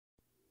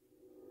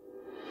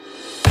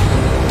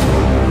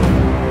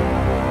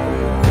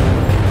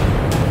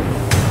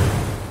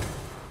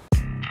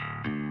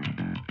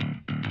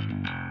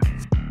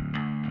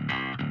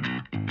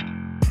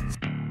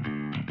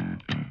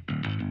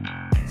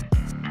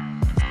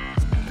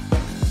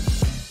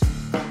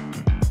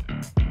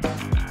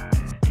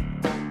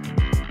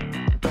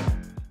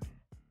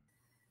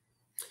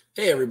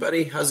Hey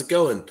everybody, how's it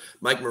going?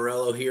 Mike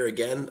Morello here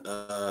again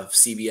of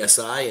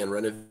cbsi and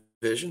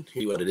Rennavision.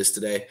 Here's what it is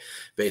today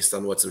based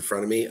on what's in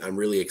front of me. I'm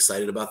really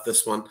excited about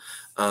this one.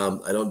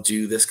 I don't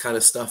do this kind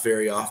of stuff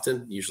very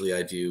often. Usually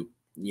I do,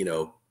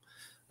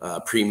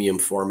 premium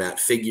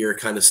format figure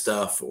kind of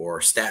stuff or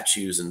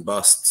statues and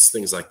busts,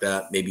 things like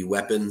that, maybe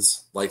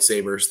weapons,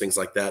 lightsabers, things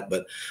like that.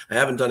 But I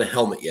haven't done a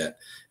helmet yet,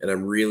 and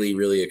I'm really,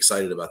 really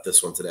excited about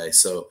this one today.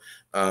 So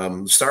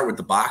start with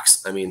the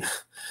box. I mean,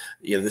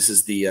 this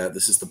is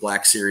the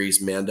Black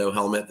Series Mando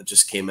helmet that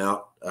just came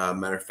out.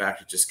 Matter of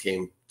fact, it just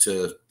came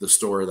to the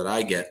store that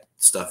I get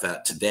stuff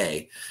at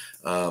today.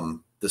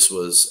 This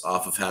was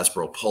off of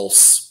Hasbro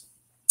Pulse.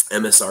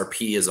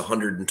 MSRP is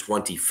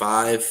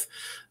 $125.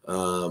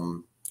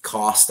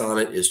 Cost on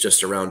it is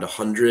just around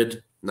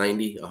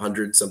 190,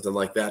 100, something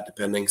like that,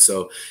 depending.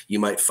 So you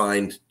might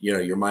find,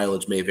 your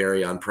mileage may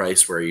vary on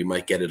price where you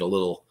might get it a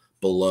little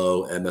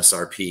below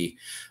MSRP.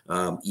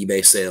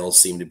 eBay sales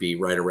seem to be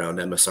right around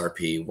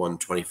MSRP,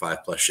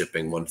 125 plus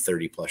shipping,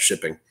 130 plus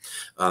shipping.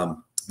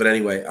 But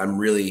anyway, I'm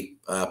really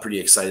pretty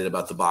excited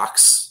about the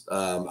box.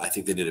 I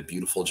think they did a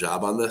beautiful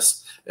job on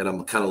this, and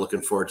I'm kind of looking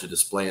forward to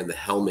displaying the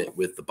helmet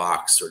with the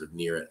box sort of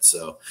near it.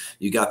 So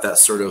you got that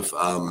sort of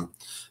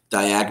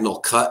diagonal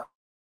cut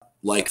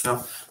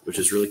which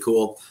is really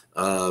cool.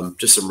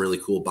 Just some really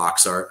cool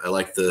box art. I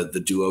like the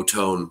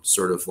duotone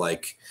sort of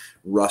like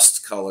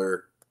rust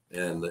color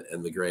and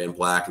the gray and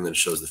black, and then it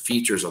shows the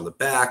features on the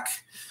back.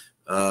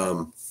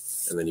 And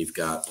then you've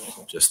got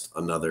just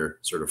another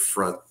sort of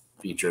front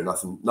feature,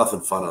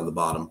 nothing fun on the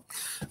bottom.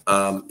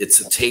 It's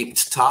a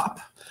taped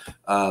top.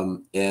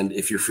 And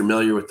if you're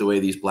familiar with the way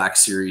these Black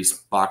Series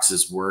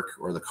boxes work,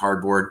 or the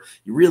cardboard,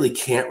 you really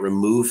can't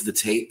remove the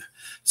tape.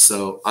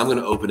 So I'm going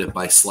to open it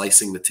by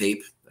slicing the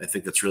tape. I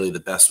think that's really the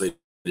best way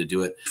to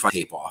do it.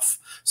 Tape off.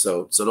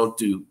 So don't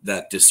do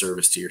that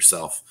disservice to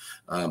yourself.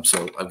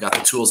 So I've got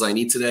the tools I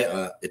need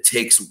today. It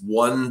takes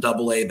one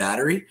AA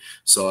battery.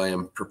 So I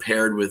am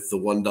prepared with the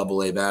one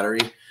AA battery,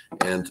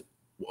 and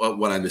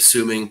what I'm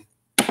assuming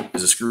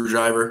is a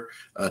screwdriver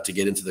to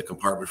get into the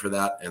compartment for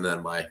that, and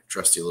then my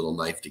trusty little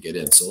knife to get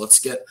in. So let's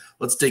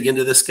dig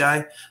into this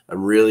guy.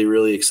 I'm really,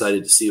 really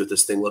excited to see what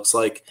this thing looks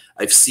like.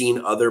 I've seen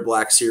other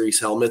Black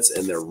Series helmets,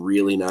 and they're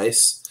really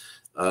nice.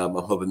 I'm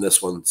hoping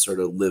this one sort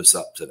of lives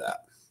up to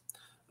that.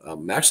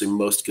 I'm actually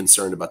most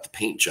concerned about the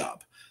paint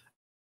job,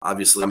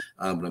 obviously,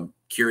 but I'm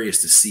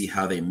curious to see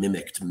how they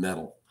mimicked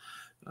metal.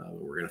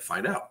 We're going to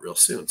find out real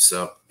soon.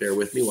 So bear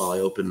with me while I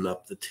open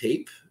up the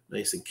tape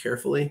nice and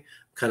carefully.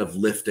 Kind of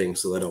lifting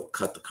so I don't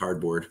cut the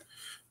cardboard,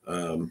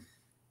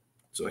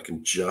 so I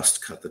can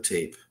just cut the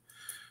tape.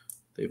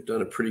 They've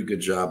done a pretty good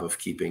job of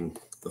keeping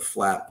the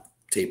flap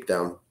taped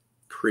down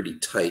pretty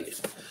tight,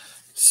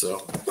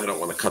 so I don't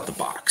want to cut the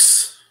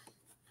box.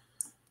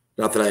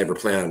 Not that I ever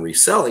plan on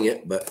reselling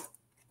it, but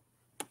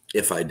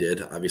if I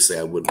did, obviously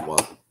I wouldn't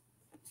want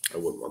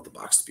the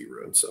box to be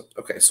ruined. So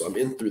okay, so I'm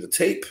in through the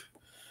tape.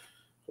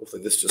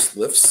 Hopefully this just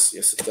lifts.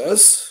 Yes, it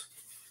does.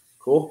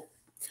 Cool.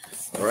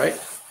 All right.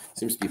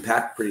 Seems to be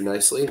packed pretty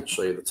nicely. I'll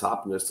show you the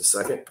top in just a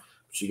second.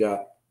 But you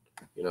got,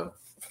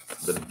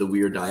 the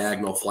weird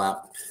diagonal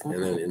flap,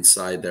 and then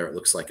inside there it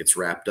looks like it's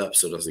wrapped up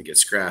so it doesn't get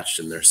scratched,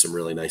 and there's some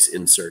really nice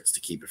inserts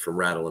to keep it from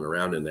rattling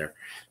around in there.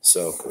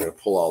 So we're going to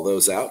pull all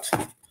those out.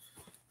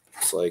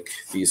 Looks like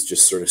these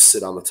just sort of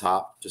sit on the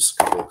top, just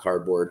a couple of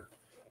cardboard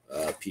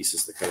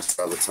pieces that kind of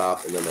sit on the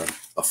top, and then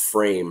a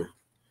frame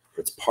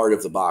that's part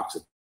of the box.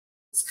 It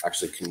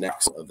actually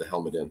connects of the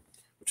helmet in,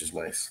 which is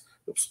nice.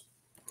 Oops.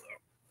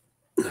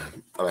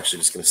 I'm actually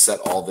just going to set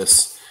all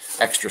this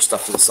extra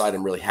stuff to the side.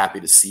 I'm really happy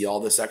to see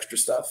all this extra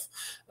stuff.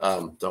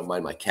 Don't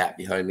mind my cat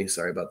behind me.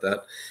 Sorry about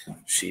that.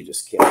 She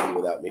just can't be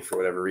without me for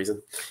whatever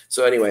reason.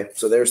 So anyway,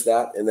 so there's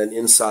that. And then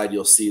inside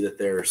you'll see that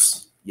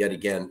there's, yet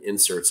again,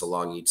 inserts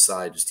along each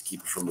side just to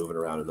keep it from moving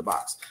around in the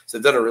box. So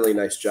they've done a really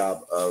nice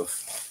job of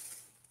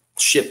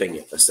shipping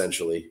it,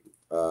 essentially.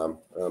 I'm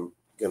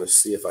going to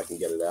see if I can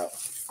get it out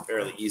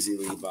fairly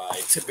easily by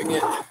tipping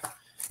it.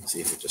 See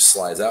if it just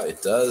slides out.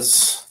 It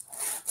does.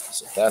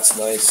 So that's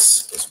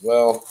nice as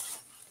well.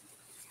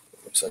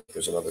 Looks like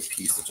there's another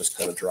piece that just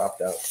kind of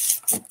dropped out.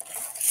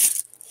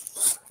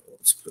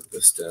 Let's put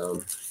this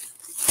down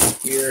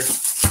here.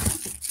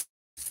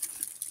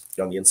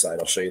 On the inside,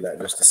 I'll show you that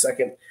in just a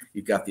second.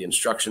 You've got the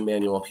instruction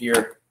manual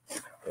here,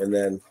 and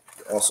then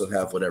you also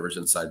have whatever's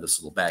inside this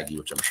little baggie,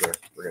 which I'm sure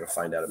we're going to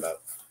find out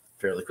about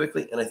fairly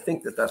quickly. And I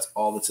think that that's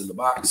all that's in the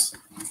box.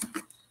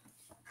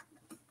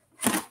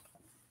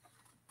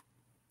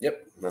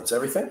 Yep, that's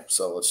everything.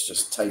 So let's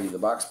just tidy the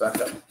box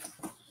back up.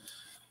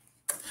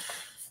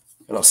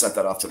 And I'll set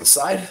that off to the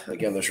side.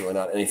 Again, there's really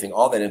not anything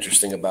all that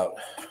interesting about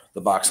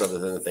the box other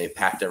than that they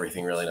packed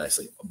everything really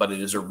nicely. But it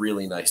is a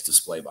really nice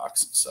display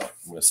box. So I'm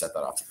going to set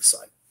that off to the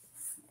side.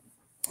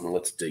 And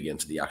let's dig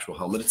into the actual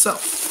helmet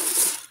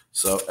itself.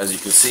 So as you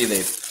can see,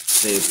 they've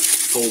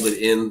folded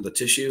in the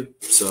tissue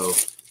so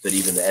that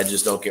even the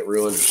edges don't get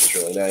ruined, which is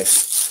really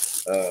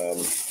nice.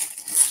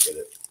 Get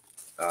it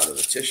out of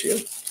the tissue.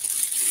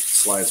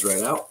 Slides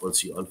right out.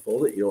 Once you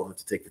unfold it, you don't have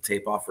to take the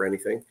tape off or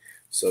anything.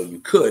 So you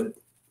could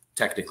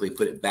technically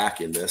put it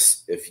back in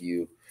this if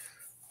you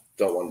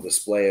don't want to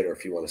display it or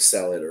if you want to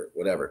sell it or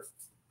whatever.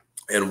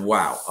 And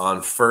wow,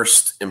 on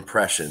first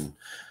impression,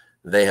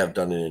 they have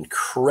done an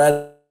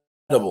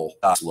incredible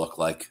look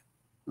like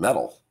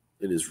metal.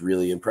 It is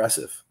really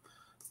impressive.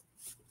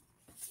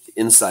 The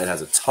inside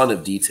has a ton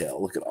of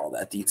detail. Look at all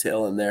that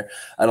detail in there.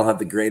 I don't have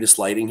the greatest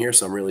lighting here,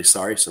 so I'm really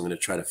sorry. So I'm going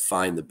to try to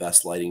find the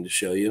best lighting to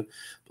show you.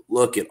 But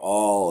look at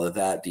all of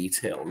that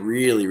detail.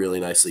 Really, really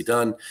nicely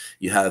done.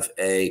 You have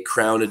a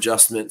crown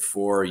adjustment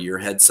for your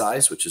head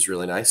size, which is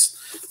really nice.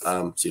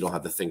 So you don't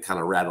have the thing kind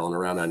of rattling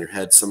around on your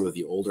head. Some of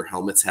the older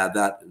helmets had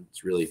that, and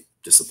it's really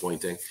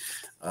disappointing.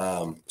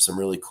 Some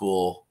really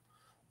cool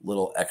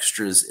little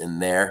extras in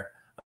there.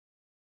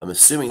 I'm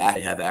assuming I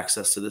have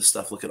access to this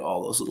stuff. Look at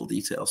all those little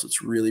details.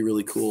 It's really,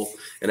 really cool.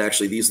 And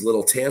actually, these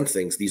little tan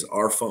things, these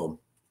are foam.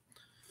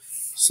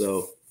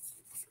 So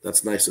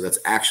that's nice. So that's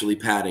actually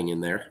padding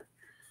in there.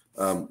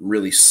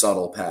 Really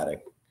subtle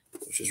padding,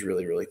 which is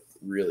really, really,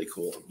 really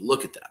cool.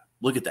 Look at that.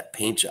 Look at that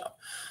paint job.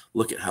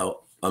 Look at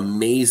how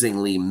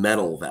amazingly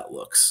metal that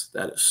looks.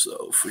 That is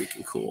so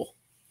freaking cool.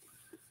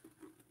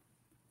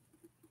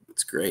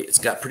 It's great. It's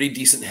got pretty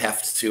decent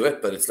heft to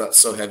it, but it's not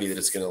so heavy that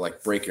it's going to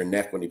like break your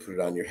neck when you put it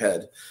on your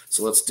head.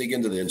 So let's dig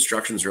into the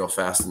instructions real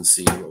fast and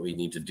see what we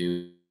need to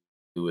do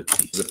with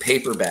these. It's a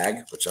paper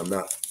bag, which I'm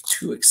not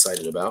too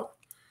excited about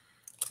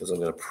because I'm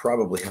going to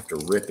probably have to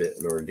rip it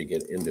in order to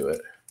get into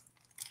it.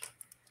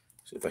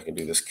 See if I can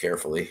do this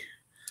carefully.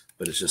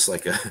 But it's just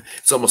like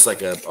it's almost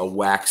like a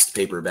waxed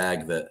paper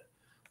bag that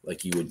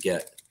like you would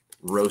get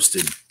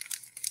roasted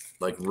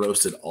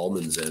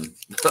almonds in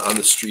on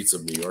the streets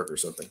of New York or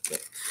something.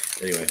 But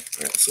anyway,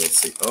 all right, so let's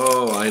see.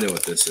 Oh, I know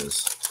what this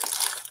is.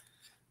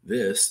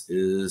 This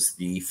is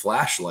the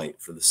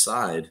flashlight for the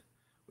side,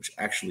 which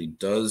actually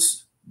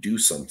does do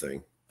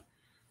something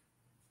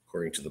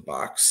according to the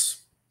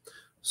box.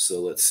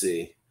 So let's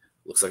see.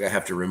 Looks like I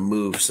have to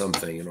remove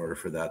something in order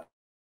for that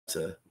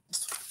to...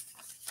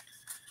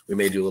 We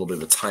may do a little bit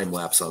of a time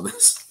lapse on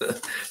this.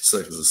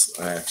 So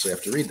I actually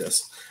have to read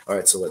this. All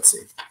right, so let's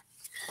see.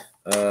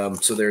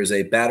 So there's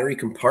a battery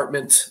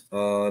compartment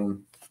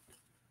on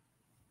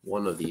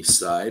one of these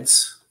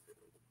sides.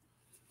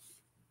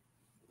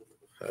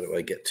 How do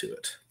I get to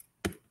it?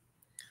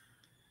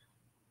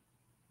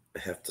 I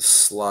have to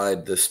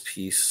slide this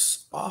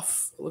piece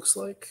off, it looks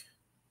like.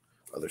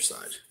 Other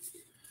side.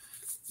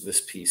 This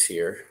piece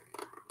here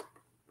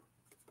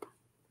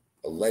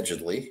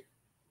allegedly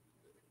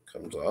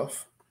comes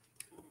off.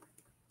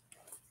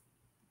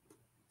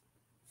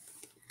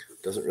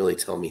 Doesn't really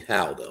tell me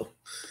how, though.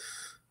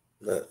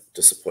 That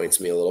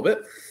disappoints me a little bit.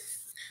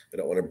 I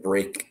don't want to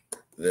break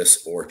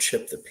this or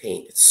chip the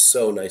paint. It's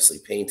so nicely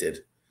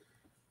painted.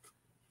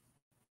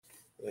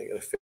 I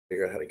got to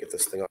figure out how to get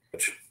this thing off.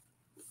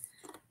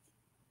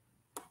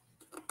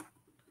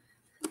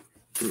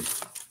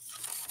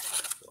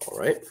 All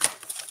right.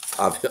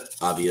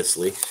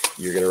 Obviously,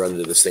 you're going to run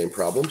into the same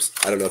problems.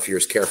 I don't know if you're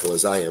as careful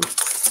as I am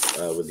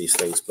with these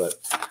things, but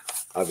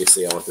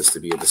obviously I want this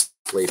to be a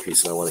display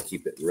piece and I want to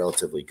keep it in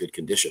relatively good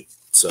condition.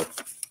 So,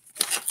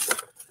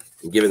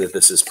 and given that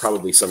this is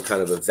probably some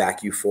kind of a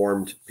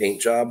vacuum-formed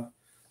paint job,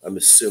 I'm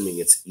assuming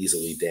it's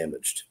easily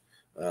damaged.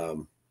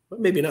 But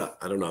maybe not.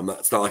 I don't know.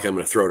 It's not like I'm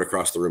going to throw it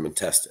across the room and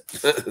test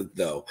it,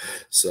 though.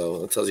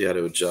 So it tells you how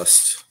to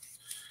adjust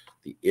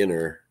the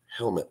inner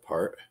helmet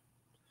part.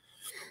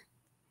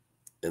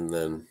 And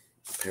then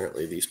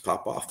apparently these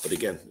pop off. But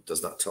again, it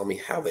does not tell me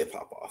how they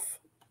pop off.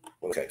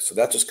 Okay, so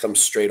that just comes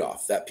straight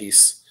off. That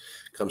piece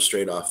comes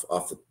straight off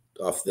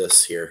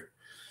this here,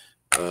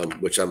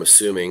 which I'm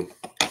assuming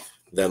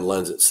then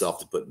lends itself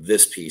to put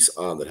this piece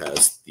on that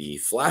has the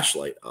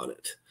flashlight on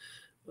it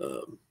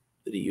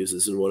that he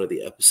uses in one of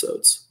the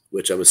episodes,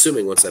 which I'm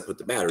assuming once I put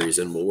the batteries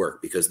in will work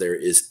because there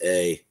is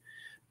a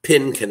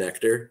pin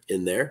connector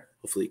in there.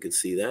 Hopefully you can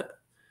see that,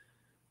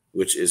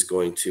 which is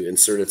going to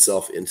insert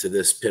itself into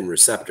this pin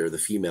receptor, the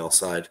female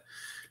side.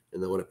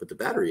 And then when I put the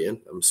battery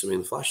in, I'm assuming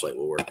the flashlight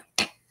will work.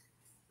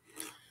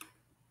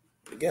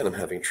 Again, I'm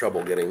having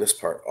trouble getting this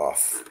part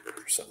off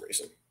for some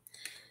reason.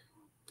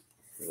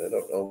 And I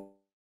don't know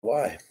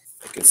why.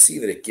 I can see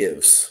that it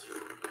gives.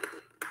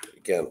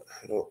 Again,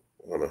 I don't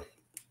want to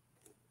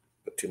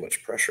put too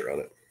much pressure on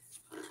it.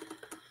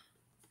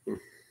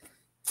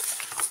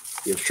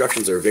 The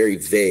instructions are very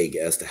vague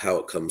as to how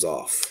it comes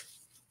off.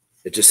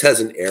 It just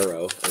has an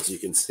arrow, as you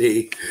can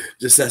see,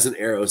 just has an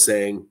arrow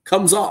saying,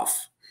 comes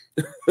off,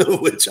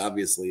 which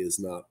obviously is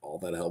not all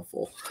that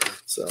helpful.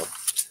 So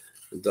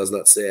it does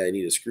not say I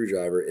need a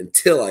screwdriver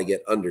until I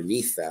get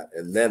underneath that,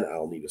 and then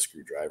I'll need a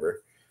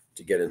screwdriver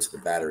to get into the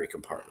battery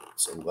compartment.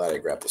 So I'm glad I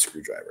grabbed the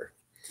screwdriver.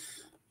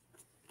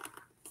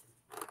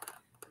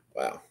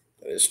 Wow,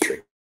 that is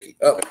tricky.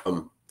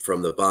 Oh,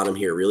 from the bottom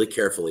here really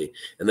carefully,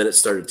 and then it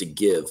started to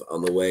give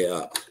on the way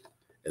up,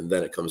 and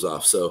then it comes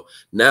off. So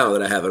now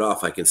that I have it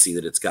off, I can see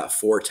that it's got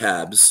 4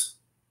 tabs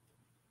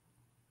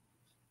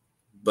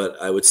but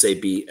I would say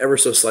be ever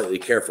so slightly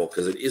careful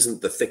because it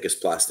isn't the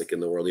thickest plastic in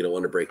the world. You don't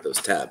want to break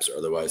those tabs, or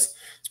otherwise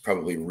it's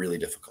probably really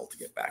difficult to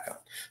get back on.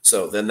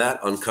 So then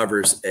that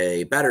uncovers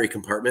a battery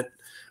compartment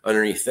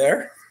underneath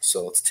there.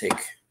 So let's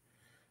take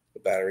the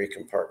battery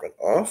compartment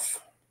off.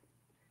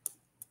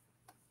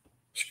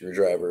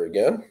 Screwdriver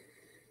again.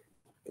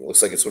 It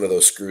looks like it's one of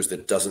those screws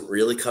that doesn't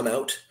really come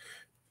out.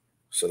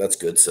 So that's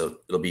good. So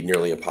it'll be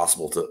nearly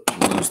impossible to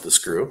lose the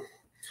screw.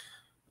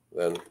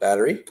 Then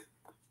battery,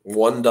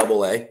 one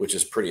AA, which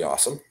is pretty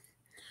awesome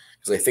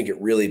because I think it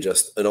really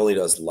just, it only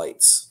does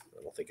lights.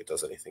 I don't think it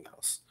does anything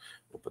else.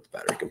 We'll put the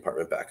battery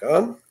compartment back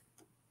on.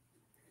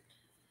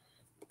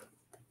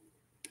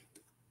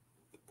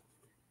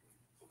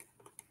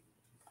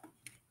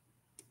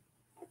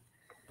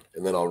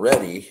 And then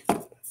already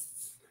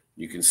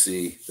you can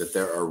see that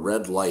there are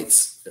red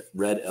lights,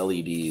 red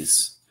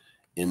LEDs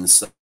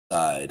inside.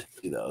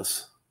 See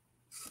those?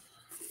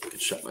 I can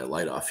shut my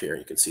light off here.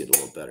 You can see it a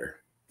little better.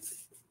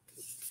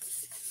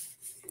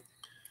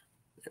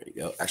 There you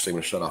go. Actually, I'm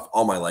going to shut off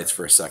all my lights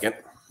for a second.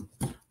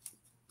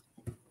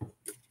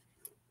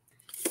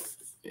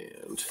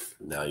 And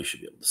now you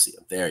should be able to see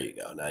them. There you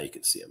go. Now you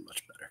can see them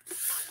much better.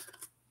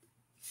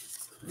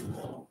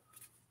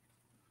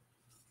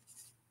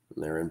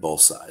 And they're in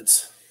both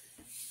sides.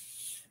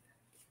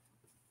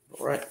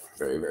 All right.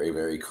 Very, very,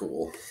 very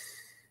cool.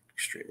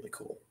 Extremely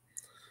cool.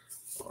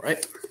 All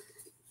right.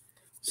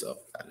 So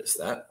that is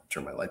that.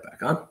 Turn my light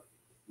back on.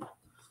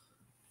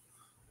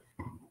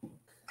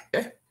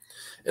 Okay.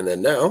 And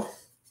then now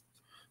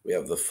we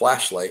have the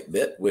flashlight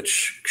bit,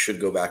 which should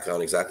go back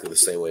on exactly the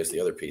same way as the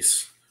other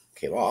piece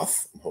came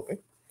off, I'm hoping.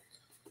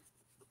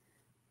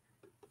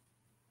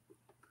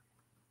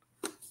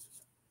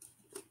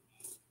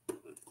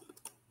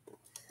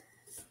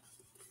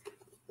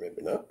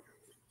 Maybe not.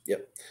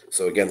 Yep.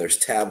 So again, there's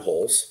tab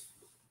holes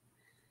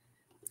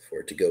for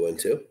it to go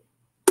into.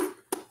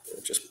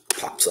 It just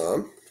pops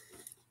on.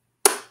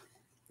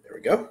 There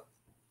we go.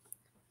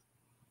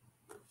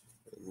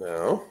 And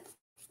now,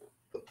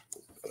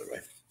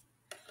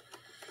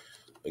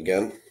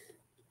 again,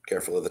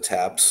 careful of the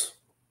tabs.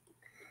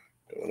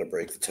 Don't want to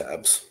break the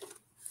tabs.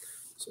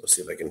 So let's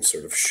see if I can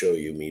sort of show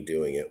you me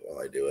doing it while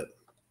I do it.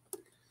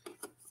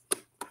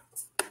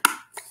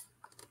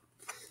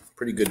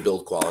 Pretty good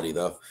build quality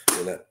though.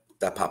 And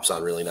that pops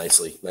on really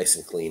nicely, nice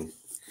and clean.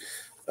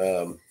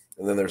 And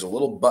then there's a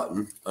little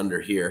button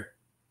under here.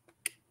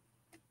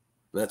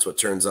 And that's what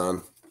turns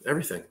on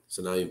everything.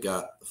 So now you've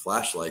got the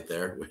flashlight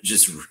there, which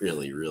is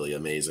really, really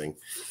amazing.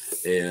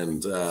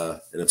 And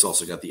it's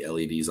also got the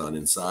LEDs on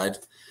inside.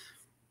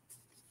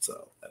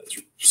 So that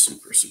is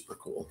super, super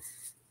cool.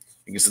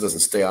 I guess it doesn't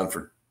stay on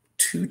for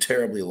too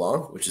terribly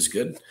long, which is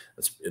good.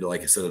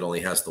 Like I said, it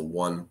only has the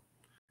one.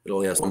 It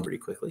only has one pretty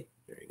quickly.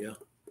 There you go.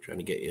 I'm trying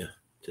to get you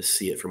to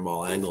see it from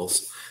all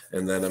angles.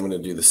 And then I'm going to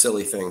do the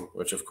silly thing,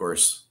 which of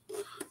course,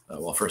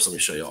 well, first let me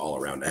show you all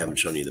around. I haven't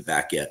shown you the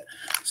back yet.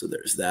 So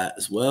there's that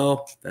as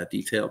well, that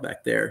detail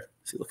back there.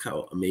 See, look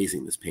how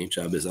amazing this paint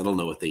job is. I don't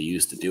know what they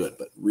used to do it,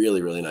 but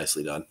really, really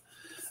nicely done.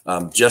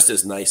 Just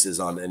as nice as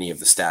on any of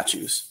the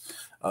statues.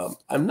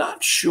 I'm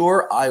not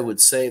sure I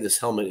would say this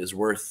helmet is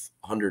worth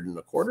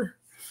 $125,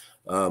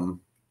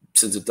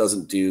 since it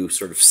doesn't do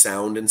sort of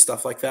sound and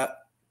stuff like that,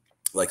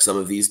 like some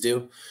of these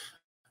do.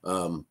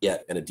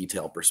 Yet, in a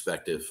detail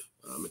perspective,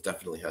 it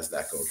definitely has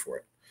that going for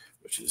it,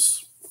 which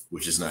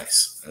is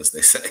nice, as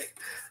they say.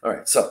 All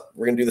right, so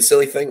we're going to do the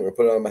silly thing. We're going to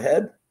put it on my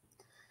head.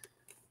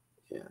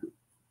 And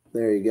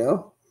there you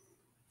go.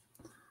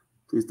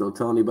 Please don't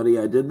tell anybody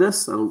I did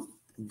this. I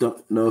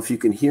don't know if you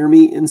can hear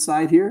me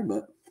inside here,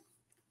 but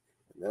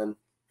and then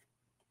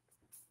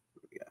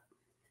what do we got?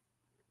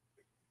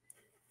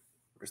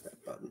 Where's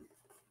that button?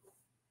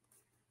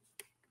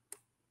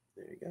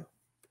 There you go.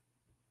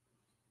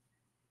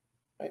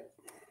 Right.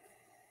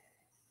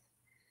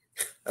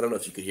 I don't know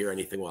if you could hear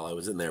anything while I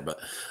was in there, but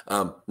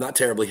not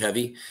terribly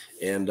heavy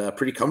and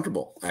pretty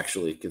comfortable,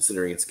 actually,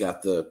 considering it's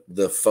got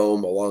the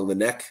foam along the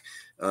neck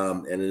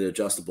and an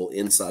adjustable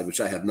inside, which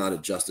I have not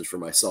adjusted for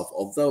myself,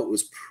 although it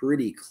was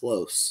pretty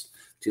close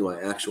to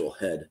my actual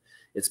head.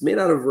 It's made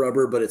out of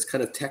rubber, but it's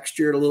kind of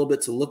textured a little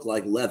bit to look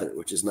like leather,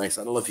 which is nice.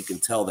 I don't know if you can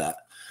tell that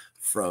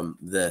from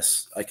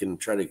this. I can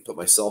try to put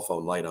my cell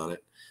phone light on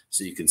it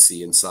so you can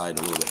see inside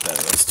a little bit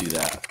better. Let's do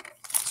that.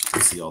 So you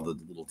can see all the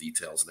little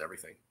details and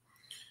everything.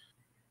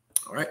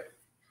 All right.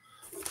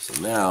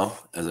 So now,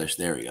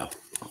 there we go.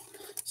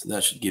 So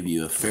that should give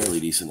you a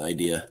fairly decent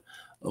idea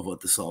of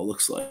what this all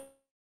looks like.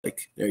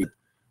 There you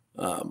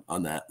go,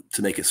 on that,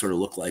 to make it sort of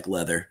look like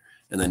leather.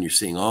 And then you're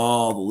seeing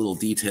all the little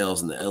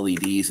details and the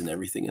LEDs and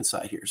everything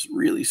inside here. It's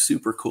really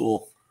super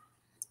cool.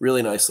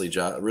 Really nicely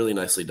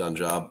done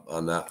job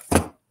on that.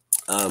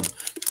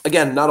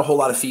 Again, not a whole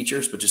lot of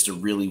features, but just a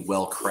really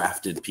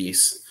well-crafted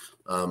piece.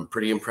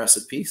 Pretty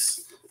impressive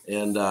piece.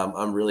 And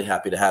I'm really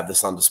happy to have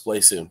this on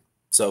display soon.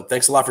 So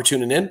thanks a lot for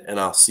tuning in, and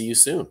I'll see you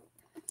soon.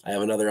 I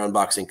have another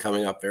unboxing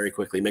coming up very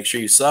quickly. Make sure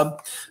you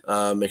sub,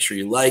 make sure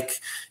you like,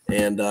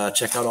 and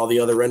check out all the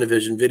other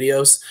Rennavision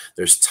videos.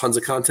 There's tons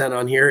of content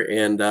on here,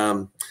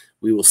 and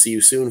we will see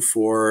you soon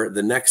for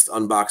the next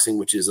unboxing,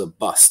 which is a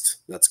bust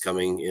that's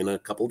coming in a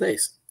couple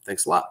days.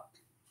 Thanks a lot.